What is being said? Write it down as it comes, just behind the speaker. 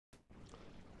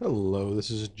Hello,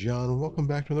 this is John. Welcome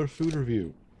back to another food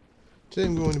review. Today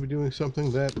I'm going to be doing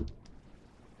something that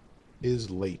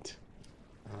is late.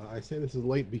 I say this is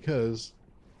late because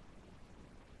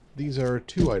these are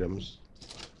two items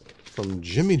from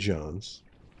Jimmy John's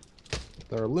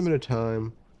that are limited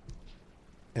time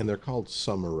and they're called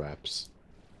summer wraps.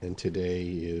 And today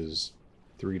is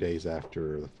 3 days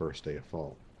after the first day of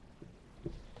fall.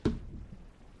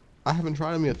 I haven't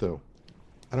tried them yet though.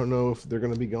 I don't know if they're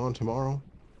going to be gone tomorrow.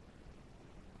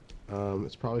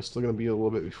 It's probably still going to be a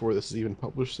little bit before this is even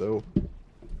published, so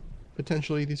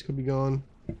potentially these could be gone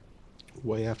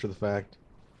way after the fact,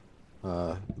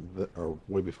 or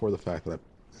way before the fact that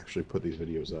I actually put these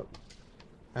videos up.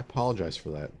 I apologize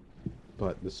for that,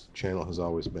 but this channel has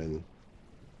always been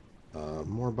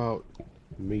more about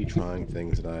me trying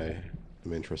things that I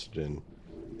am interested in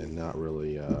and not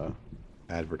really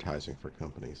advertising for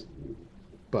companies.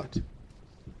 But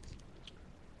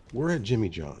we're at Jimmy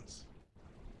John's.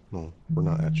 No, we're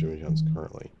not at Jimmy John's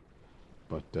currently,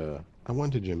 but I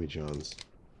went to Jimmy John's,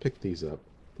 picked these up.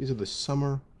 These are the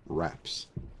summer wraps.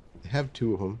 They have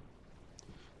two of them.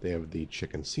 They have the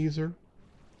chicken Caesar,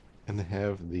 and they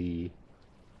have the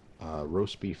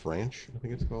roast beef ranch, I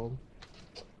think it's called.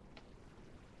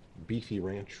 Beefy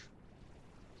ranch.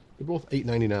 They're both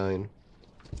 $8.99,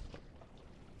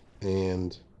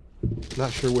 and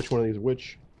not sure which one of these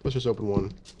which. Let's just open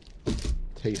one,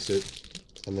 taste it,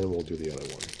 and then we'll do the other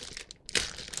one.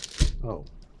 Oh,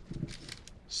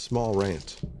 small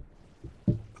rant.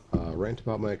 Rant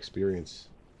about my experience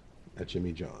at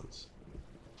Jimmy John's.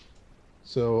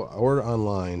 So I ordered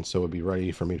online so it would be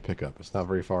ready for me to pick up. It's not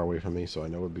very far away from me, so I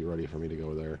know it would be ready for me to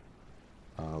go there.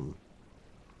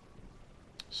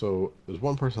 So there's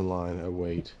one person in line. I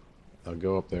wait. I'll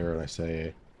go up there and I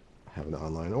say, I have an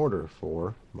online order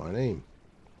for my name.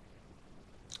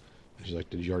 And she's like,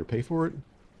 did you already pay for it? I'm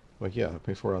like, yeah, I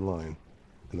paid for it online.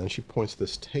 And then she points to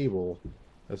this table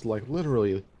that's like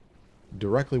literally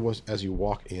directly was as you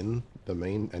walk in the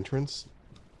main entrance.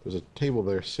 There's a table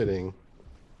there sitting,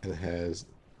 and it has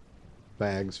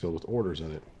bags filled with orders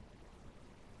in it.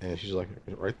 And she's like,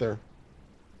 right there.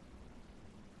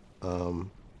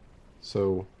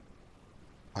 So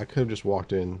I could have just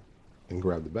walked in and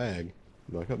grabbed the bag.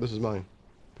 I'm like, oh, this is mine.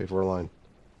 Pay for it online.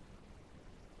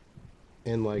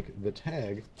 And like the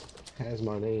tag has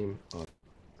my name on it.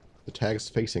 The tag's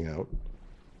facing out.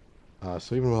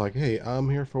 So even like, hey, I'm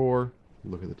here for,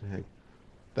 look at the tag,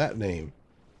 that name.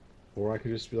 Or I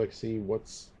could just be like, see what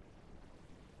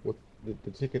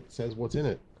the ticket says what's in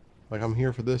it. Like, I'm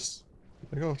here for this.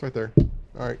 Like, oh, it's right there.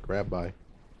 Alright, grab, bye.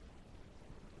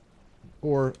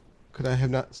 Or could I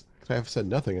have said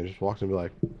nothing and just walked in and be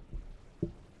like,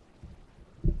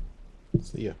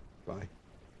 see ya, bye.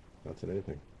 Not said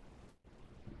anything.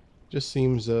 Just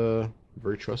seems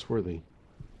very trustworthy.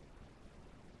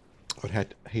 I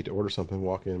would hate to order something,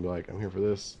 walk in and be like, I'm here for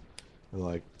this. And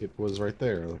like, it was right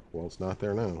there. Like, well, it's not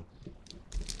there now.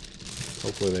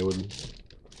 Hopefully they would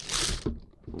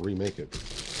remake it.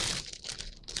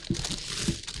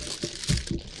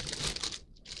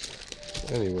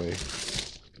 Anyway,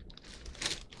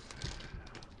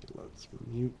 let's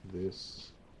mute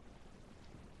this.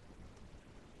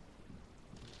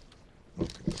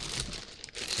 Okay.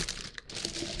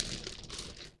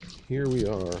 Here we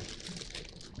are.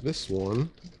 This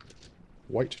one,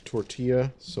 white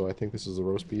tortilla, so I think this is a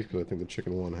roast beef because I think the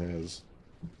chicken one has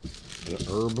an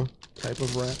herb type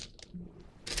of wrap.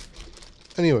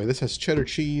 Anyway, this has cheddar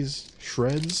cheese,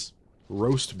 shreds,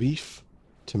 roast beef,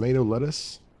 tomato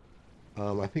lettuce.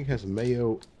 I think it has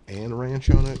mayo and ranch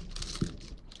on it,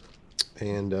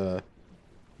 and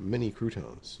mini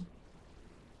croutons.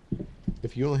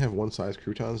 If you only have one size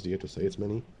croutons, do you have to say it's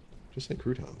mini? Just say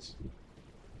croutons.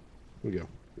 Here we go.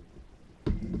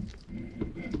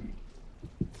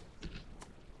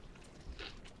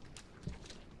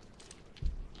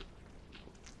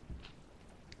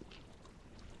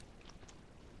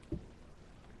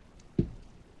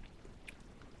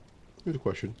 Here's a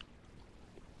question.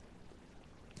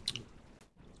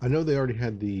 I know they already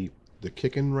had the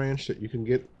Kickin' Ranch that you can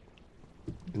get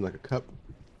in like a cup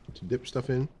to dip stuff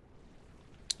in.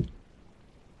 I'm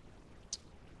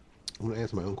going to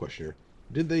answer my own question here.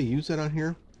 Did they use that on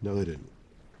here? No, they didn't.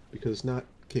 Because it's not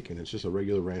Kickin', it's just a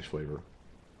regular ranch flavor.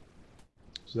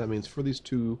 So that means for these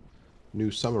two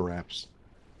new summer wraps,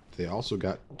 they also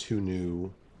got two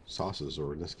new sauces,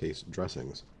 or in this case,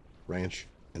 dressings. Ranch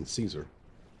and Caesar.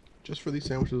 Just for these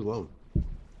sandwiches alone.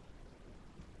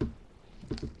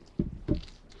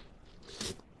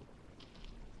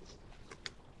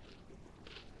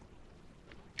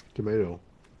 Tomato.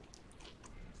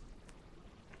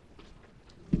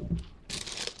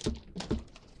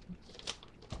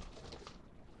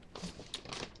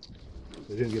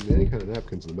 They didn't give me any kind of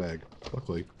napkins in the bag.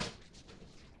 Luckily,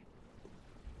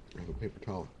 I have a paper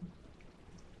towel.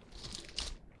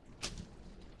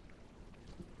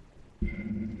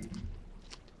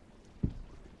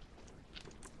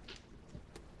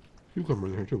 Cucumber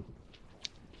in there too.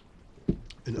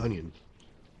 An onion.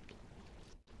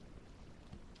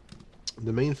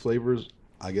 The main flavors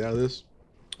I get out of this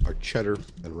are cheddar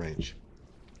and ranch.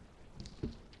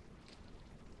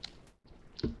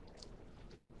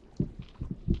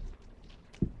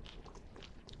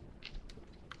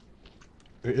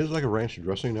 It is like a ranch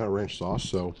dressing, not a ranch sauce,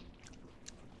 so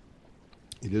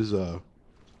it is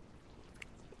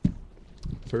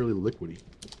fairly liquidy.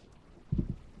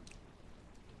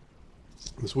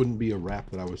 This wouldn't be a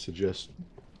wrap that I would suggest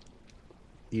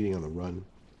eating on the run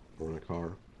or in a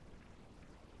car,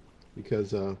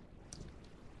 because could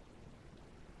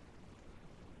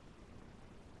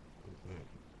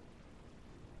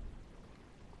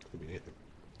be anything.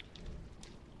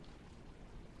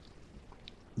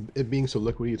 It being so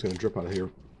liquidy, it's going to drip out of here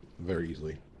very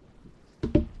easily.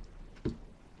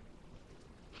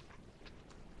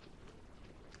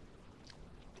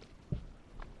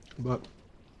 But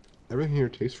everything here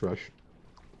tastes fresh.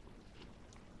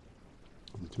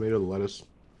 The tomato, the lettuce,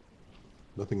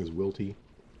 nothing is wilty.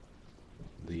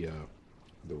 The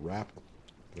wrap,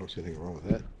 I don't see anything wrong with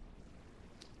that.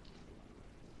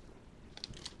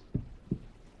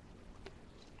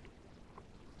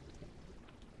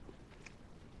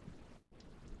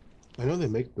 I know they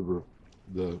make the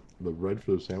bread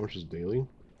for the sandwiches daily,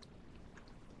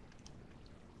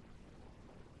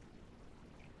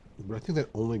 but I think that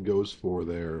only goes for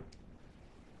their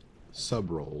sub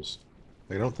rolls.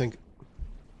 I don't think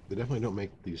they definitely don't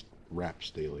make these wraps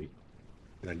daily,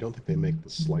 and I don't think they make the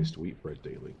sliced wheat bread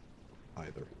daily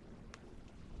either.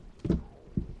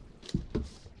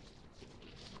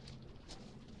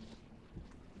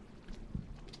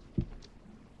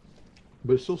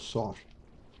 But it's still soft.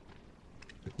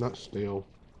 It's not stale.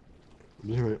 It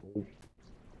doesn't have any old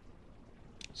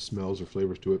smells or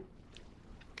flavors to it.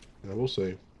 And I will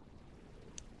say,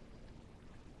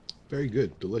 very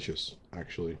good, delicious,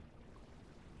 actually.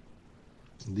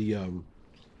 The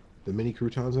mini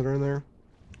croutons that are in there,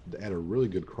 they add a really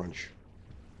good crunch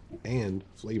and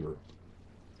flavor.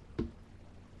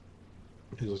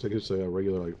 It looks like it's a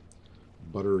regular, like,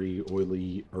 buttery,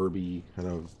 oily, herby kind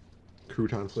of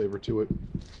crouton flavor to it.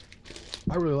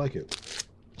 I really like it.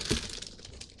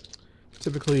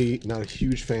 Typically not a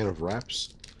huge fan of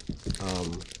wraps.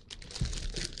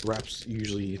 Wraps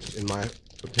usually, in my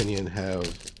opinion, have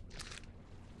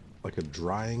like a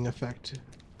drying effect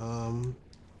when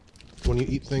you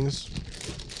eat things.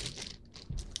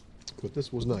 But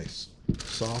this was nice.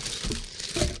 Soft,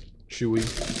 chewy.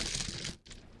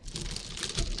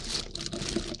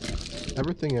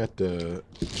 Everything at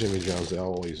Jimmy John's, they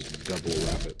always double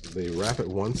wrap it. They wrap it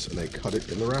once and they cut it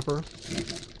in the wrapper.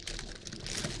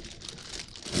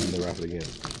 And they wrap it again.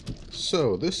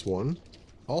 So this one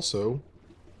also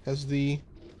has the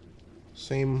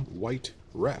same white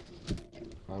wrap.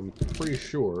 I'm pretty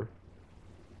sure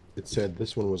it said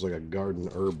this one was like a garden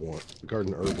herb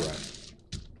wrap.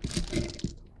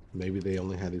 Maybe they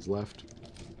only had these left.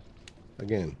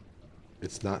 Again,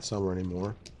 it's not summer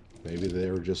anymore. Maybe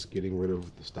they were just getting rid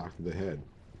of the stock that they had.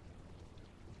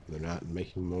 They're not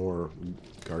making more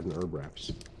garden herb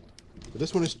wraps. But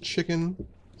this one is chicken,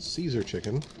 Caesar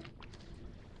chicken.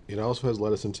 It also has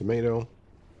lettuce and tomato.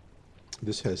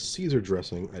 This has Caesar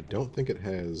dressing. I don't think it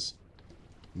has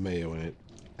mayo in it.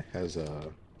 It has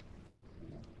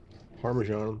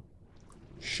Parmesan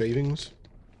shavings.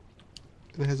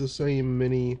 And it has the same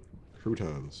mini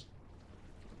croutons.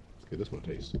 Let's give this one a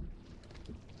taste.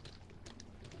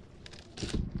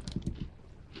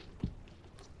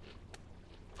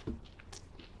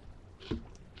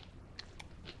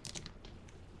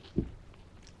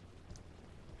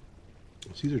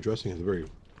 Caesar dressing has a very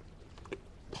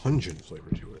pungent flavor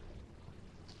to it.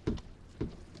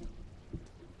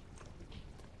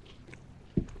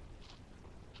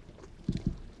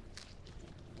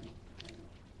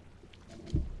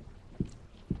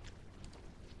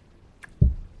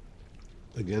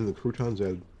 Again, the croutons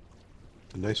add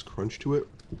a nice crunch to it.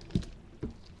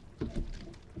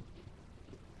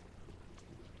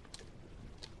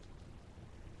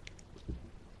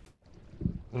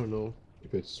 I don't know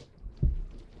if it's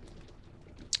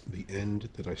the end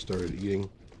that I started eating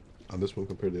on this one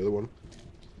compared to the other one.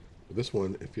 But this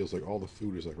one, it feels like all the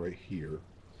food is like right here.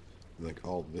 And like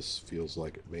all this feels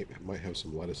like it might have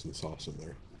some lettuce and sauce in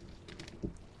there.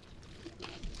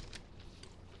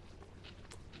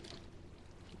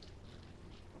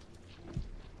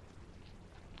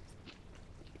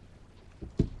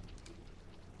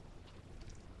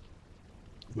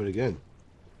 But again,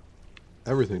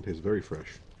 everything tastes very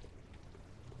fresh.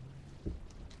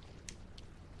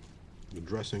 The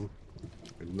dressing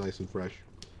is nice and fresh.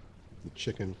 The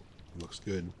chicken looks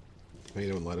good.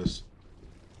 Tomato and lettuce.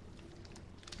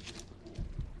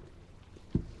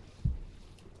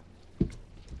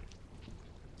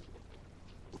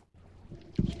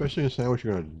 Especially in a sandwich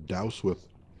you're going to douse with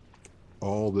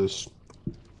all this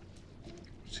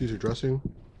Caesar dressing.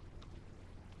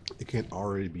 It can't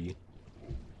already be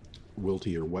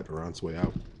wilty or wet or on its way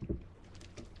out.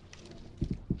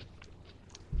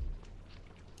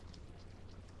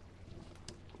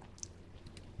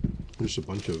 Just a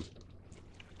bunch of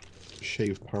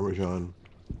shaved Parmesan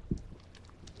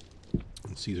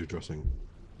and Caesar dressing.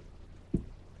 And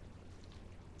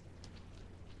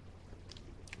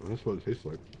that's what it tastes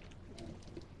like.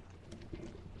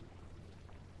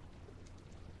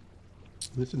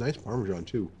 And it's a nice Parmesan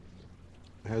too.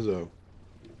 It has a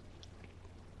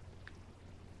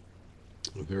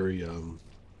very how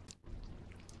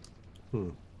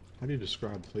do you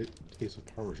describe the taste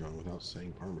of Parmesan without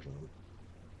saying Parmesan?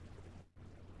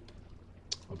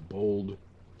 A bold,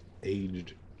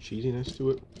 aged cheesiness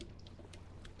to it.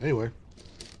 Anyway,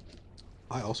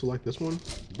 I also like this one,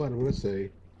 but I'm gonna say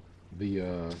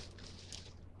the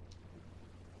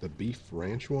beef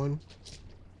ranch one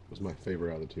was my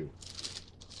favorite out of the two.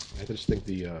 I just think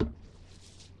the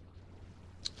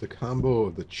combo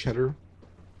of the cheddar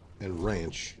and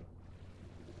ranch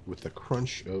with the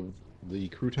crunch of the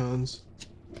croutons,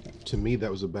 to me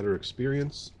that was a better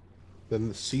experience than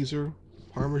the Caesar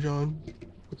Parmesan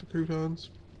with the croutons.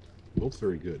 Both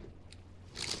very good.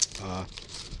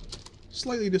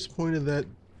 Slightly disappointed that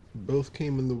both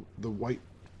came in the white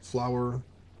flour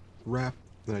wrap,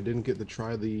 and I didn't get to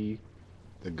try the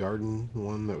garden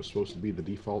one that was supposed to be the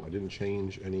default. I didn't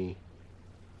change any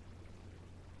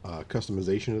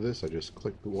customization of this. I just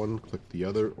clicked the one, clicked the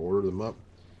other, ordered them up.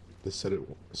 This said it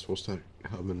was supposed to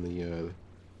come in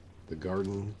the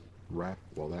garden wrap,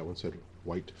 while that one said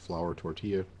white flour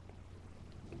tortilla.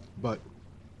 But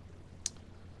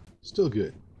still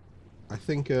good. I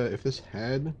think if this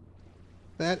had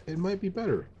that, it might be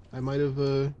better. I might have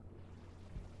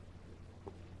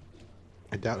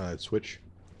I doubt I'd switch,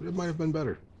 but it might have been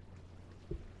better.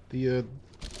 The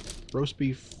roast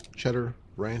beef cheddar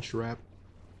ranch wrap,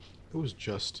 it was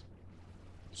just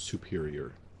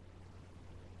superior.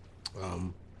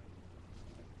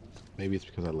 Maybe it's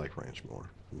because I like ranch more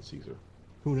than Caesar.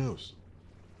 Who knows?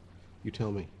 You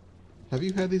tell me. Have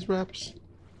you had these wraps?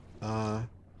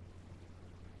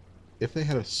 If they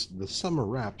had the summer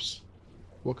wraps,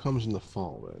 what comes in the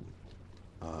fall then?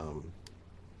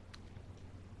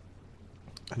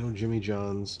 I know Jimmy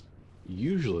John's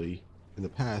usually in the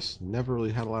past never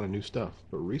really had a lot of new stuff,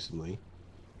 but recently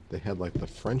they had like the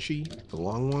Frenchie, the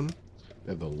long one.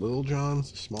 They have the Little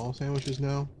John's, small sandwiches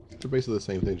now. They're basically the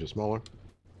same thing, just smaller.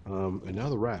 And now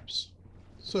the wraps.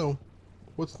 So,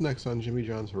 what's next on Jimmy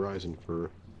John's horizon for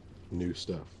new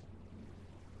stuff?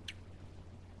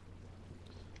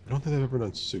 I don't think they've ever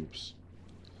done soups.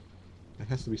 It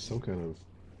has to be some kind of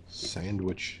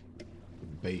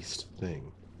sandwich-based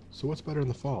thing. So what's better in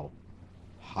the fall?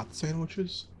 Hot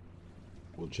sandwiches?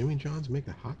 Will Jimmy John's make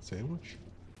a hot sandwich?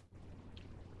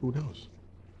 Who knows?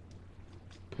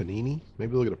 Panini?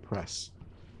 Maybe they'll get a press,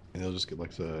 and they'll just get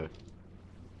like the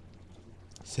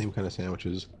same kind of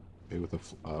sandwiches, maybe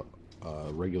with a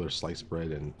regular sliced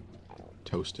bread and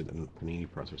toasted in a panini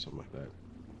press or something like that.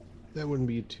 That wouldn't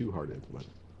be too hard to implement.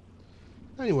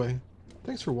 Anyway,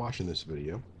 thanks for watching this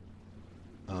video.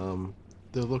 The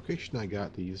location I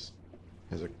got these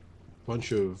has a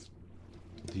bunch of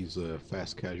these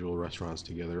fast casual restaurants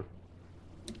together,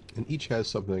 and each has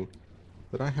something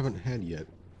that I haven't had yet.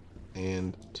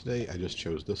 And today I just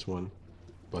chose this one,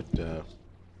 but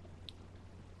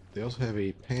they also have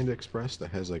a Panda Express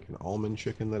that has like an almond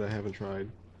chicken that I haven't tried,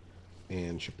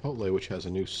 and Chipotle, which has a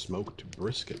new smoked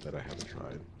brisket that I haven't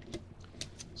tried.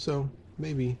 So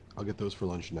maybe I'll get those for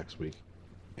lunch next week,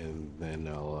 and then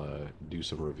I'll do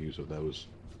some reviews of those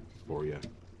for you,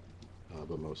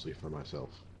 but mostly for myself.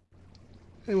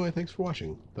 Anyway, thanks for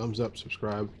watching. Thumbs up,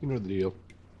 subscribe, you know the deal.